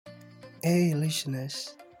Hey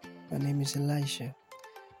listeners, my name is Elisha,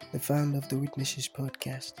 the founder of the Witnesses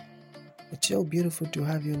podcast. It's so beautiful to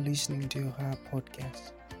have you listening to our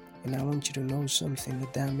podcast, and I want you to know something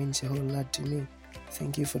that means a whole lot to me.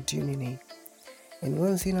 Thank you for tuning in. And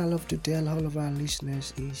one thing I love to tell all of our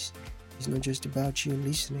listeners is it's not just about you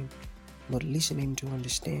listening, but listening to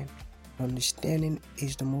understand. Understanding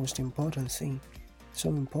is the most important thing, so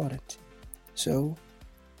important. So,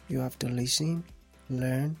 you have to listen,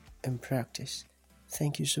 learn, and practice.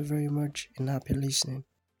 Thank you so very much and happy listening.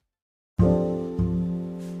 Glory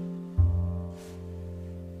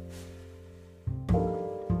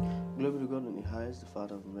to God in the highest, the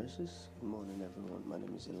Father of mercies. Good morning, everyone. My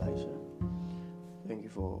name is Elisha. Thank you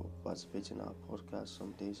for participating in our podcast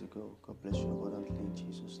some days ago. God bless you abundantly in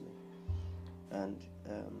Jesus' name. And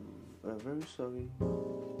we're very sorry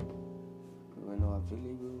we were not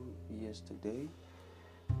available yesterday.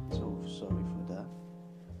 So sorry for that.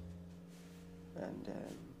 And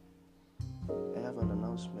I have an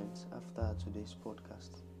announcement after today's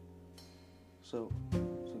podcast. So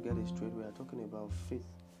to get it straight, we are talking about faith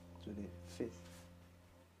today. Faith.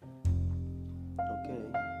 Okay.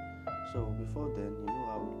 So before then, you know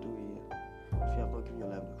how we do here. If you have not given your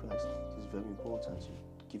life to Christ, it is very important to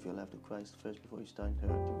give your life to Christ first before you start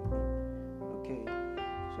interacting with Him. Okay.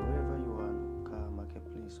 So wherever you are, car,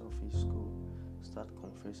 marketplace, office, school, start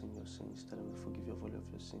confessing your sins. Tell Him to forgive you of all of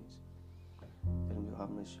your sins. Tell Him to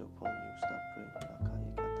have mercy upon you. Start praying.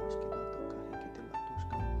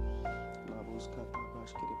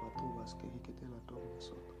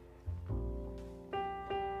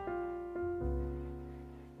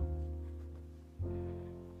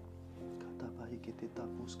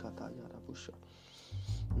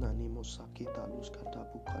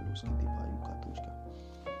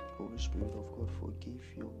 Holy Spirit of God, forgive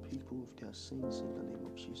your people of their sins in the name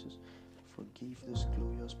of Jesus. Forgive these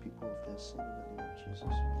glorious people of their sin in the name of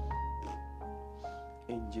Jesus.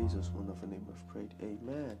 In Jesus' wonderful name we've prayed.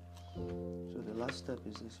 Amen. So the last step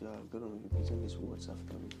is this. You are going to be repeating these words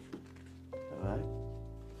after me. Alright?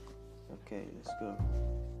 Okay, let's go.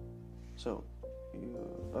 So,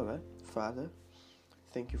 alright. Father,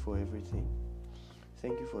 thank you for everything.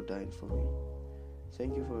 Thank you for dying for me.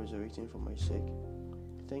 Thank you for resurrecting for my sake.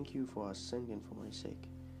 Thank you for ascending for my sake.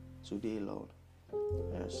 Today, Lord,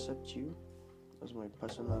 I accept you as my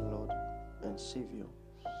personal Lord and Savior.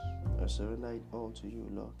 I surrender it all to you,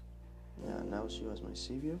 Lord. I announce you as my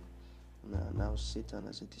Savior, and I announce Satan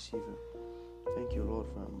as a deceiver. Thank you, Lord,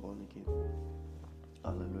 for I'm born again.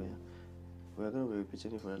 Hallelujah. We're going to be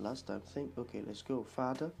repeating it for the last time. Okay, let's go.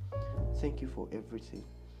 Father, thank you for everything.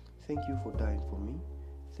 Thank you for dying for me.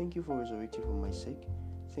 Thank you for resurrecting for my sake.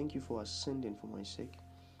 Thank you for ascending for my sake.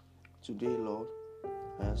 Today, Lord,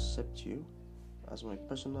 I accept you as my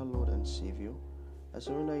personal Lord and Savior. I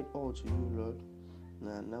surrender it all to you, Lord, and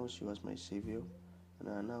I announce you as my Savior, and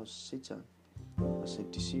I announce Satan as a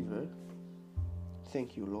deceiver.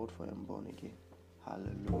 Thank you, Lord, for I am born again.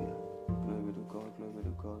 Hallelujah. Glory to God, glory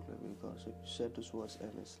to God, glory to God. So you said those words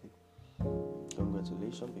earnestly.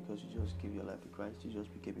 Congratulations, because you just gave your life to Christ. You just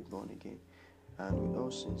became born again. And with all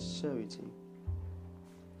sincerity,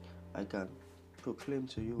 I can proclaim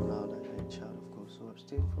to you now that you're a child of God. So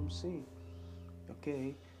abstain from sin.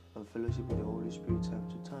 Okay? And fellowship with the Holy Spirit time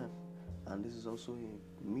to time. And this is also a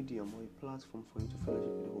medium or a platform for you to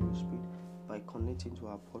fellowship with the Holy Spirit by connecting to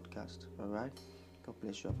our podcast. Alright? God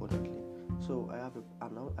bless you abundantly. So I have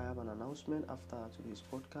an announcement after today's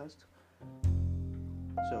podcast.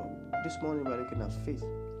 So this morning we're looking at faith.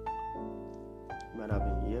 You might have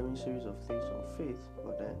been hearing series of things on faith,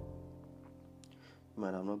 but then you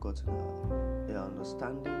might have not gotten the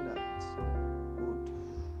understanding that would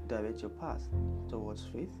direct your path towards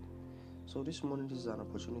faith. So this morning, this is an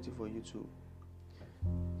opportunity for you to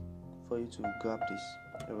grab this.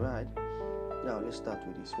 Alright? Now let's start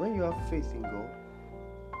with this. When you have faith in God,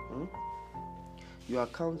 you are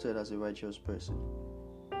counted as a righteous person.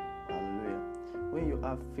 Hallelujah. When you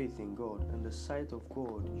have faith in God, in the sight of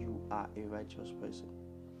God, you are a righteous person.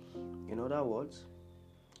 In other words,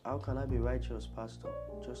 how can I be righteous, Pastor?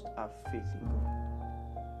 Just have faith in God.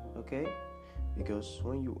 Okay? Because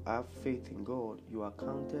when you have faith in God, you are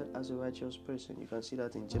counted as a righteous person. You can see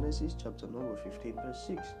that in Genesis chapter number 15, verse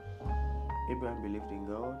 6. Abraham believed in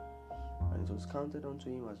God, and it was counted unto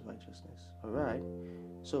him as righteousness. Alright?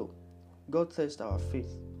 So, God tests our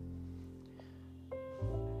faith.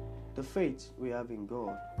 The faith we have in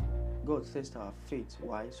God, God tests our faith.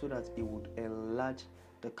 Why? So that He would enlarge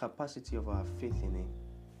the capacity of our faith in Him.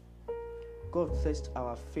 God tests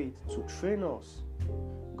our faith to train us.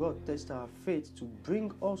 God tests our faith to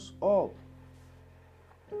bring us up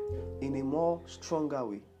in a more stronger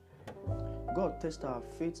way. God tests our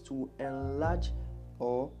faith to enlarge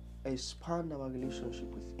or expand our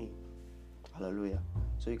relationship with Him. Hallelujah.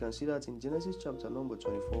 So you can see that in Genesis chapter number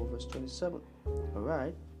 24, verse 27.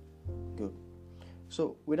 Alright? Good.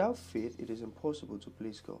 So without faith, it is impossible to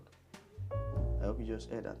please God. I hope you just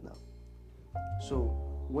heard that now. So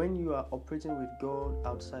when you are operating with God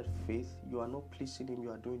outside faith, you are not pleasing Him,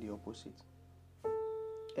 you are doing the opposite.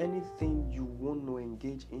 Anything you want to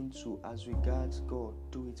engage into as regards God,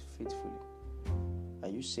 do it faithfully. Are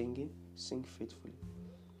you singing? Sing faithfully.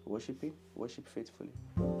 Worshiping? Worship faithfully.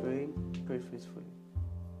 Praying? Pray faithfully.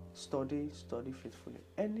 Study faithfully.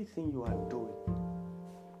 Anything you are doing,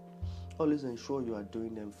 always ensure you are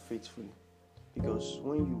doing them faithfully. Because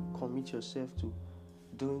when you commit yourself to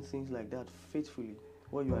doing things like that faithfully,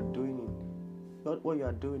 what you are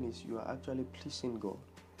doing is you are actually pleasing God.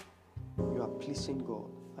 You are pleasing God.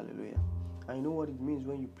 Hallelujah. And you know what it means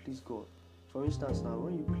when you please God. For instance, now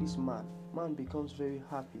when you please man becomes very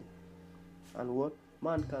happy. And what?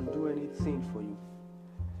 Man can do anything for you.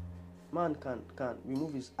 Man can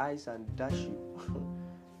remove his eyes and dash you.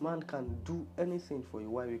 Man can do anything for you.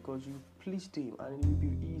 Why? Because you pleased him and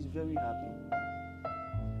he is very happy.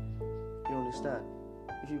 You understand?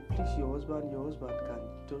 If you please your husband can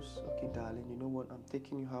just, okay, darling, you know what? I'm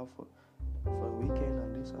taking you out for a weekend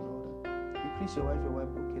and this and all that. You please your wife,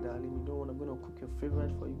 okay, darling, you know what? I'm going to cook your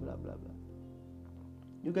favorite for you, blah, blah, blah.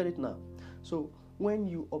 You get it now? So when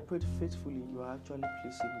you operate faithfully, you are actually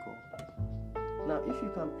pleasing God. Now, if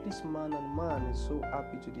you can please man and man is so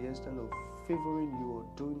happy to the extent of favoring you or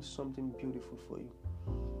doing something beautiful for you,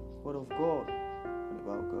 what of God?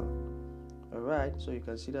 What about God? Alright, so you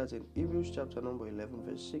can see that in Hebrews chapter number 11,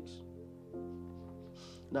 verse 6.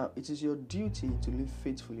 Now, it is your duty to live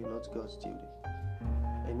faithfully, not God's duty.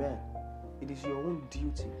 Amen. It is your own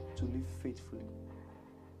duty to live faithfully.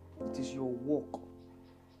 It is your work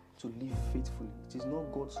to live faithfully. It is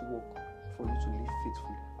not God's work for you to live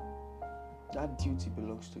faithfully. That duty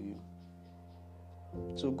belongs to you.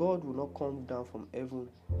 So God will not come down from heaven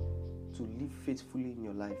to live faithfully in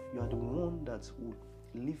your life. You are the one that will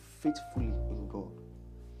live faithfully in God.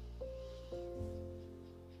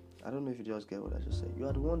 I don't know if you just get what I just said. You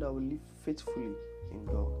are the one that will live faithfully in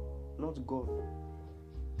God, not God.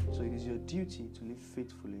 So it is your duty to live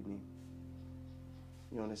faithfully in Him.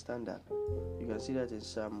 You understand that? You can see that in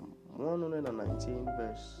Psalm 119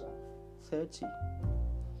 verse 30.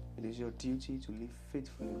 It is your duty to live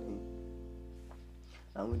faithfully in Him.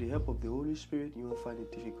 And with the help of the Holy Spirit, you won't find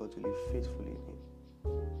it difficult to live faithfully in Him.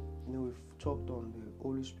 You know, we've talked on the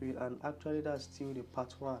Holy Spirit, and actually that's still the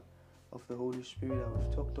part 1 of the Holy Spirit that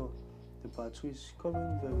we've talked on. The part 2 is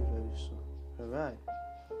coming very, very soon. Alright.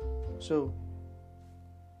 So,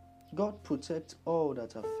 God protects all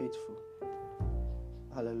that are faithful.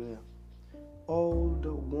 Hallelujah. All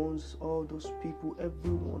the ones, all those people,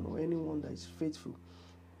 everyone or anyone that is faithful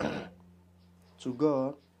to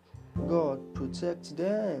God, God protects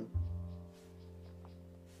them.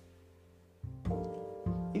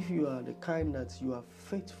 If you are the kind that you are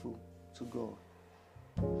faithful to God,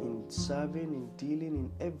 in serving, in dealing,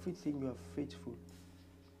 in everything you are faithful,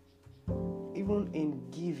 even in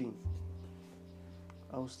giving.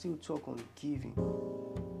 I will still talk on giving,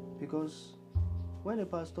 because when a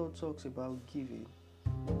pastor talks about giving,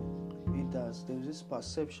 there's this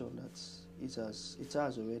perception that it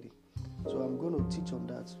has already. So I'm going to teach on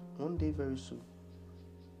that one day very soon,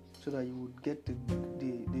 so that you would get the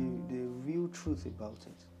real truth about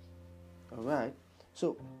it. Alright?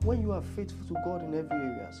 So when you are faithful to God in every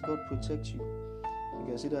area, God protects you. You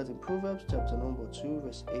can see that in Proverbs chapter number 2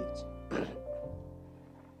 verse 8.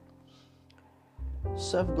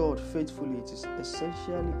 Serve God faithfully. It is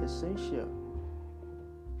essential.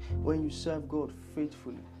 When you serve God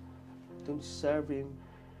faithfully, don't serve Him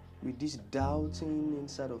with this doubting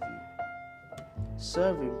inside of you.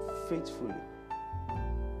 Serve Him faithfully.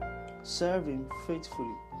 Serve Him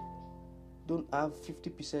faithfully. Don't have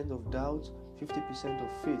 50% of doubt, 50%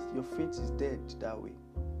 of faith. Your faith is dead that way.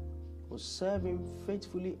 But serve Him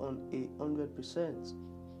faithfully on 100%.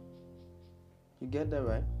 You get that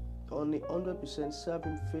right? On 100%, serve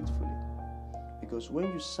Him faithfully. Because when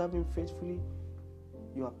you serve Him faithfully,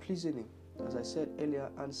 you are pleasing Him, as I said earlier,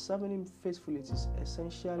 and serving Him faithfully is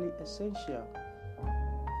essential.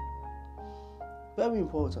 Very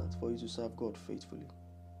important for you to serve God faithfully.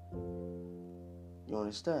 You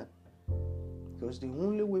understand? Because the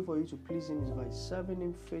only way for you to please Him is by serving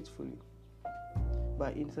Him faithfully,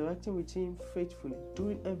 by interacting with Him faithfully,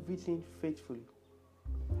 doing everything faithfully.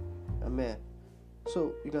 Amen.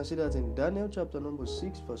 So you can see that in Daniel chapter number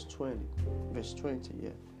 6 verse 20.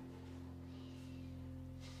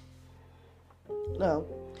 Now,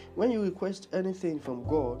 When you request anything from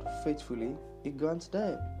God faithfully, He grants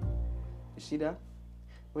them. You see that?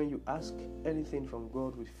 When you ask anything from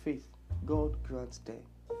God with faith, God grants them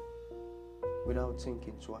without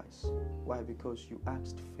thinking twice. Why? Because you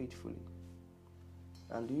asked faithfully.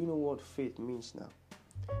 And do you know what faith means now?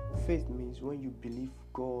 Faith means when you believe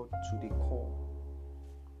God to the core.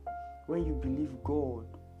 When you believe God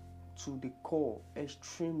to the core,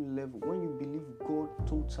 extreme level. When you believe God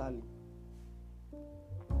totally.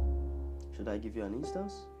 Should I give you an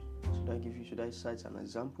instance? Should I cite an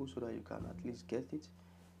example so that you can at least get it?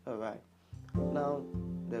 Alright. Now,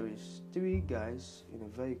 there is 3 guys in a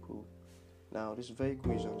vehicle. Now, this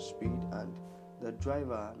vehicle is on speed and the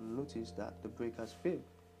driver noticed that the brake has failed.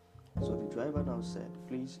 So the driver now said,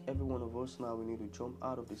 please, every one of us now, we need to jump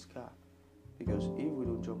out of this car. Because if we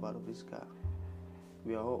don't jump out of this car,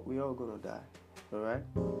 we are all going to die. Alright?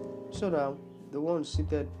 So now, the one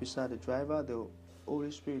seated beside the driver, the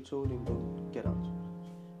Holy Spirit told him, don't get out.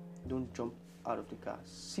 Don't jump out of the car.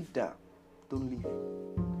 Sit down. Don't leave.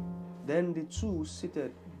 Then the 2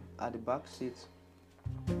 seated at the back seat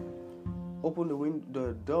opened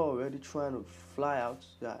the door, already trying to fly out.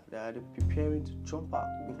 They are preparing to jump out,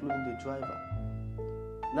 including the driver.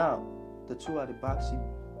 Now, the 2 at the back seat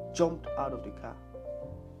jumped out of the car.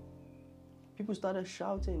 People started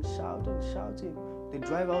shouting. The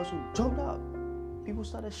driver also jumped out. People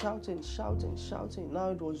started shouting. Now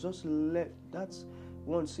it was just left. That's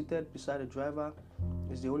one seated beside the driver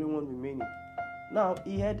is the only one remaining. Now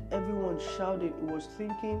he had everyone shouting. He was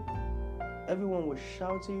thinking everyone was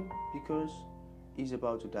shouting because he's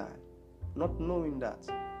about to die, not knowing that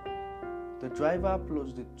the driver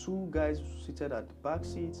plus the 2 guys seated at the back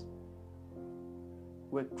seats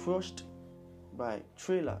were crushed by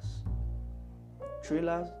trailers.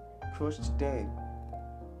 Trailers crushed them,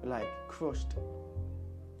 like crushed.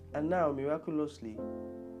 And now, miraculously,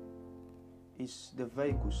 the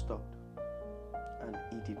vehicle stopped and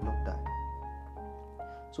he did not die.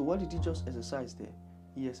 So what did he just exercise there?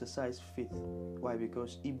 He exercised faith. Why?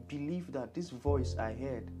 Because he believed that this voice I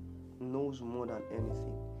heard knows more than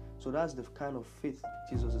anything. So that's the kind of faith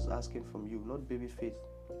Jesus is asking from you, not baby faith.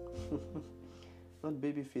 Not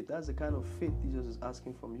baby faith. That's the kind of faith Jesus is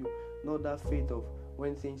asking from you. Not that faith of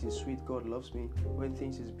when things is sweet, God loves me. When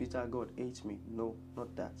things is bitter, God hates me. No,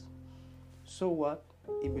 not that. So what?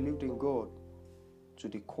 He believed in God to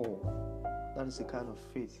the core. That is the kind of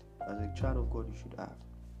faith as a child of God you should have.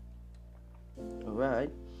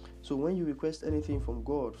 Alright? So when you request anything from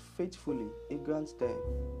God faithfully, He grants them.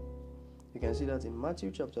 You can see that in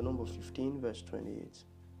Matthew chapter number 15, verse 28.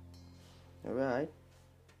 Alright?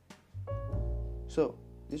 So,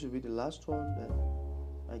 this will be the last one. Then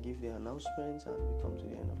I give the announcements and we come to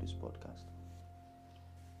the end of this podcast.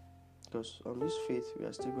 Because on this faith, we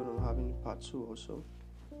are still going to have part 2 also.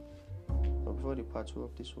 But before the part 2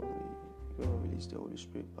 of this one, we're going to release the Holy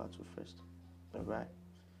Spirit part 2 first. Alright?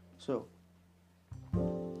 So,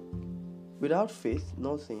 without faith,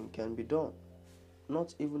 nothing can be done.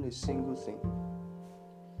 Not even a single thing.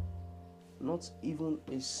 Not even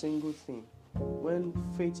a single thing. When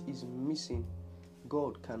faith is missing,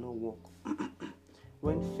 God cannot walk.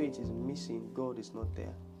 When faith is missing, God is not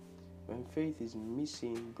there. When faith is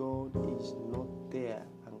missing, God is not there.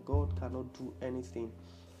 And God cannot do anything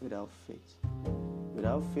without faith.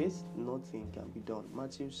 Without faith, nothing can be done.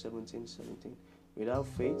 Matthew 17:17. Without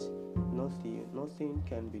faith, nothing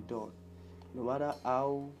can be done. No matter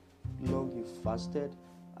how long you fasted,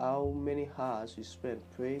 how many hours you spent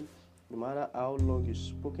praying, no matter how long you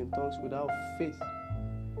spoke in tongues, without faith,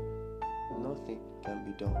 nothing can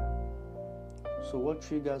be done. So what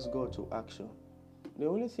triggers God to action? The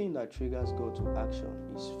only thing that triggers God to action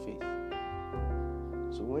is faith.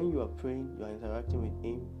 So when you are praying, you are interacting with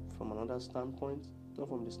Him from another standpoint, not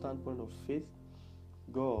from the standpoint of faith.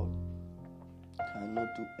 God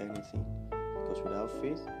cannot do anything, because without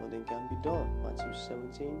faith, nothing can be done. Matthew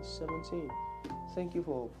 17:17. Thank you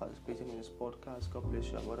for participating in this podcast. God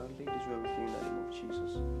bless you abundantly. This is where we feel in the name of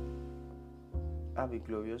Jesus. Have a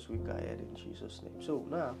glorious week ahead in Jesus' name. So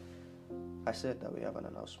now, I said that we have an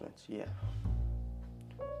announcement. Yeah.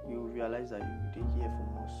 You realize that you didn't hear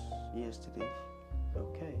from us yesterday.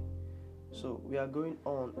 Okay. So we are going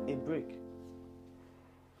on a break.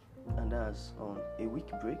 And that's on a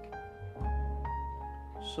week break.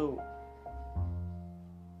 So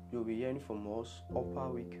you'll be hearing from us upper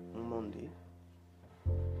week Monday.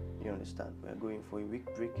 You understand? We are going for a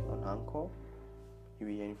week break on Anchor. You'll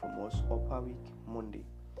be hearing from us upper week Monday,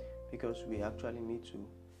 because we actually need to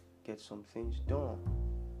get some things done.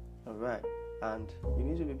 Alright, and you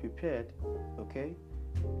need to be prepared, okay?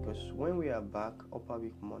 Because when we are back upper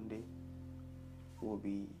week Monday, will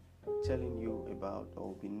be telling you about or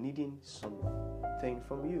will be needing something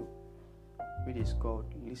from you, which is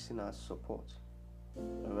called listener support.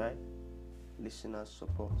 Alright? Listener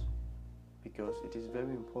support. Because it is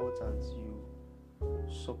very important you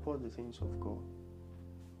support the things of God,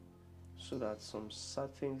 so that some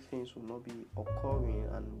certain things will not be occurring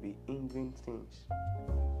and be hindering things.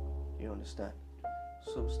 You understand?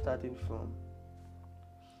 So starting from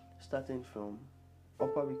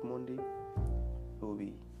Upper Week Monday, we'll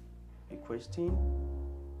be requesting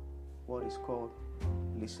what is called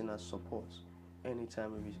listener support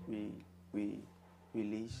anytime we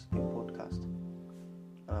release a podcast.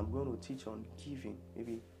 And I'm going to teach on giving.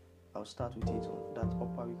 Maybe I'll start with it on that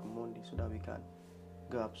Upper Week Monday so that we can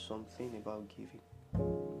grab something about giving.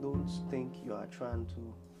 Don't think you are trying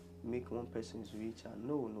to make one person's richer.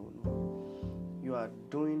 No. You are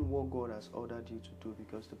doing what God has ordered you to do,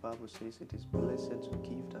 because the Bible says it is blessed to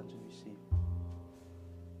give than to receive.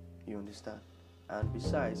 You understand? And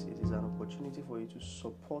besides, it is an opportunity for you to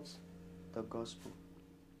support the gospel.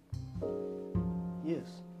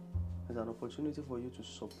 Yes, it's an opportunity for you to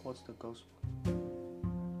support the gospel.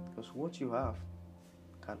 Because what you have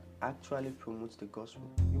can actually promote the gospel.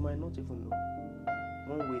 You might not even know,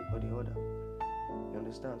 one way or the other. You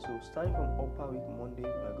understand? So starting from Upper Week Monday,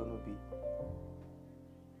 we're going to be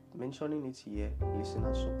mentioning it here,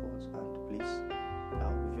 listener support, and please,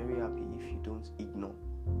 I'll be very happy if you don't ignore.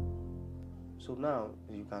 So now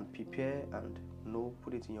you can prepare and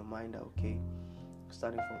put it in your mind that okay,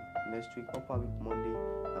 starting from next week, Upper Week Monday,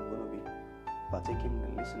 I'm going to be partaking in the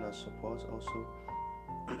listener support also.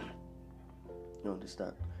 You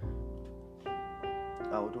understand?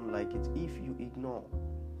 I wouldn't like it if you ignore.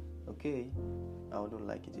 Okay? I wouldn't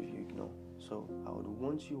like it if you ignore. So I would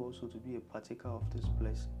want you also to be a partaker of this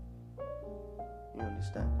blessing. You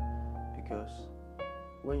understand? Because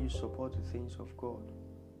when you support the things of God,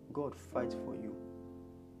 God fights for you,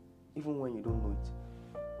 even when you don't know it.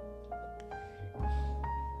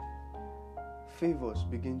 Favors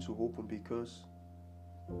begin to open because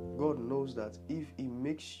God knows that if He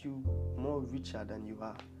makes you more richer than you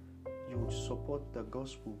are, you will support the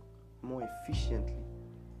gospel more efficiently.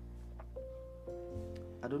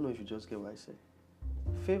 I don't know if you just get what I said.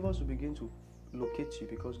 Favors will begin to locate you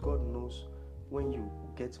because God knows when you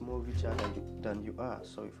get more richer than you are.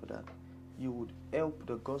 Sorry for that. You would help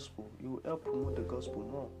the gospel. You will help promote the gospel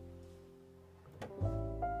more.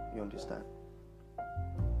 You understand?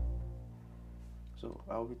 So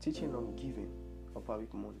I'll be teaching on giving Upper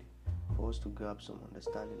Week Monday for us to grab some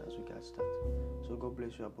understanding as we get started. So God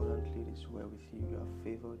bless you abundantly. It is well with you. You are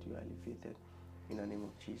favored. You are elevated in the name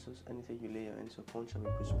of Jesus. Anything you lay your hands upon shall be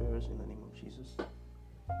prosperous in the name of Jesus.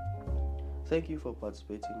 Thank you for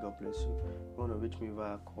participating. God bless you. If you want to reach me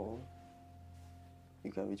via call,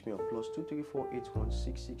 you can reach me on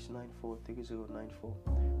 +2348166943094.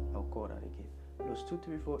 I'll call that again.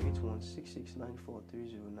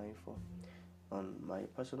 +2348166943094. On my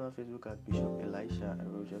personal Facebook at Bishop Elisha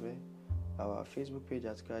Arojabe, our Facebook page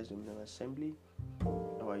at Christ Dominion Assembly,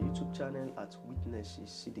 our YouTube channel at Witnesses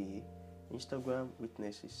CDA, Instagram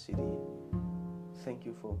Witnesses CDA. Thank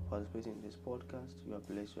you for participating in this podcast. You are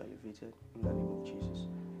blessed, you are elevated in the name of Jesus.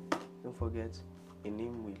 Don't forget, in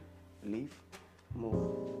Him we live, move,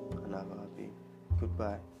 and have our being.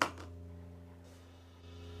 Goodbye.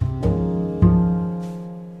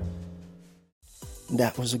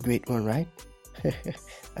 That was a great one, right?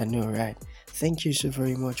 I know, right? Thank you so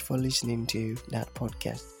very much for listening to that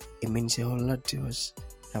podcast. It means a whole lot to us.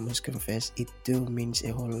 I must confess, it do means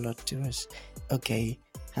a whole lot to us. Okay,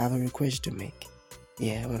 I have a request to make.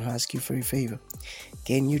 I want to ask you for a favor.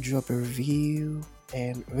 Can you drop a review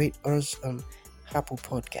and rate us on Apple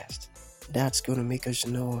Podcast? That's going to make us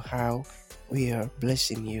know how we are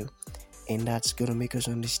blessing you, and that's going to make us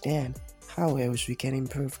understand how else we can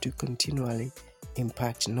improve to continually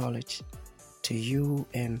impact knowledge to you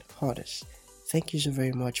and others. Thank you so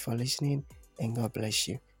very much for listening, and God bless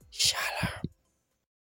you. Shalom.